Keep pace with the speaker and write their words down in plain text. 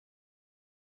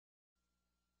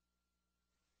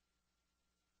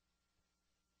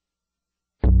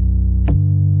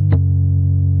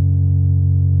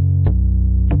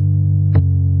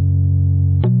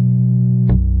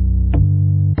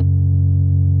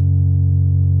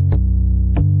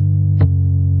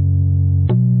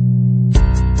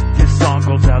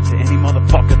to any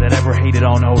motherfucker that ever hated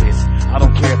on Otis. I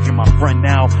don't care if you're my friend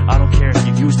now, I don't care if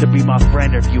you used to be my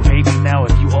friend, or if you hate me now,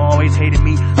 if you always hated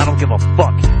me, I don't give a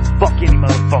fuck. Fuck any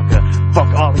motherfucker, fuck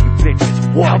all of you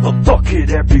bitches. What? How the fuck could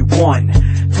everyone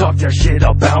talk their shit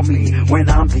about me when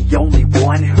I'm the only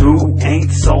one who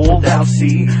ain't sold out?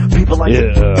 See, people like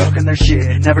talking their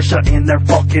shit, never shut in their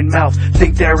fucking mouth,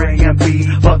 think they're A&B,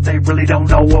 but they really don't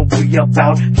know what we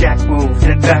about. Jack moves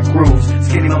and back grooves,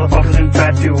 skinny motherfuckers and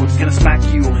fat dudes, gonna smack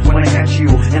you when I catch you,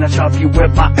 and I chop you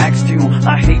with my axe too.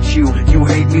 I hate you, you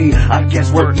hate me, I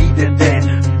guess we're even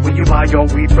then. When you buy your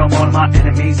weed from one of my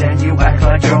enemies and you act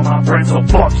like you're my friend, so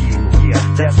fuck you.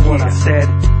 Yeah, that's what I said.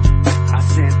 I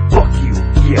said fuck you.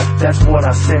 Yeah, that's what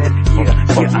I said. Yeah,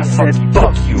 I said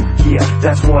fuck you. Yeah,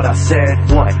 that's what I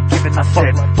said. What? Give it, I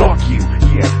said fuck you.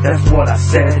 Yeah, that's what I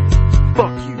said.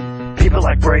 Fuck you. People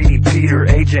like Brady, Peter,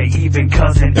 AJ, even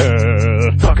Cousin,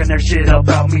 talking their shit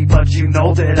about me, but you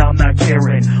know that I'm not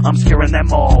caring. I'm scaring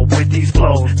them all with these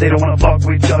flows. They don't wanna fuck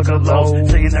with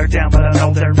juggalos, saying they're down, but I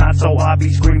know they're not, so I be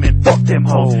screaming, fuck them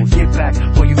hoes. Get back,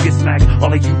 or you get smacked,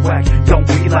 all of you whack, don't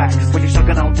relax. When you're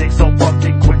sucking on dick so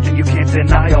fucking quick, and you can't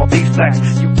deny all these facts.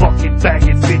 You fucking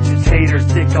faggots, bitches, haters,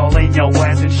 dick all in your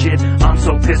ass and shit. I'm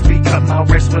so pissed, we cut my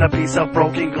wrist with a piece of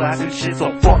broken glass and shit,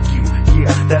 so fuck you.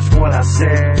 Yeah, that's what I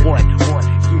said. What?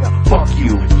 Yeah, fuck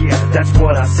you. Yeah, that's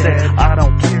what I said. I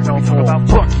don't care no more about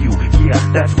fuck you.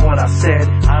 Yeah, that's what I said.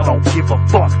 I don't give a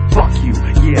fuck. Fuck you.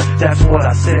 Yeah, that's what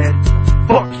I said.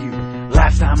 Fuck you.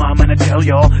 Last time I'm gonna tell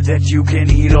y'all that you can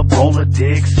eat a bowl of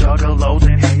dicks. Juggalos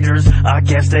and haters, I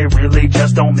guess they really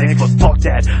just don't mix. But fuck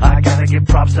that, I gotta give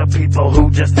props to people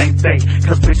who just ain't fake,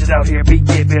 cause bitches out here be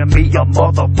giving me a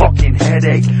motherfucking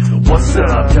headache. What's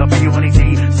up,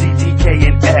 WNET, CTK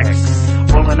and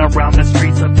X, rolling around the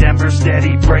streets of Denver,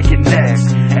 steady breaking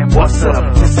necks. And what's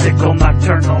up to Sickle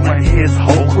Nocturnal and his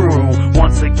whole crew?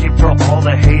 Once again for all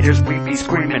the haters, we be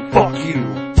screaming fuck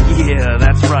you. Yeah,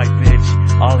 that's right,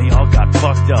 bitch. All of y'all got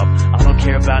fucked up. I don't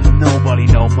care about nobody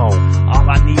no more. All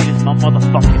I need is my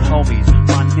motherfucking homies,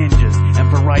 my ninjas. And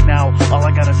for right now, all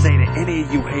I gotta say to any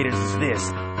of you haters is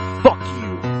this: fuck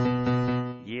you.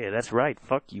 Yeah, that's right.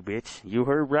 Fuck you, bitch. You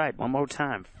heard right. One more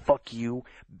time. Fuck you,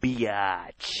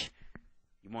 biatch.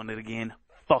 You want it again?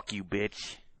 Fuck you,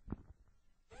 bitch.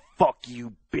 Fuck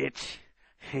you, bitch.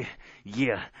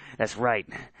 Yeah, that's right.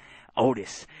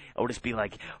 Otis be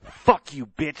like, fuck you,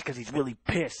 bitch, because he's really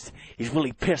pissed. He's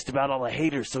really pissed about all the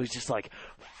haters, so he's just like,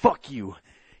 fuck you.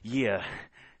 Yeah,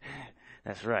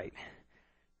 that's right,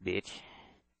 bitch.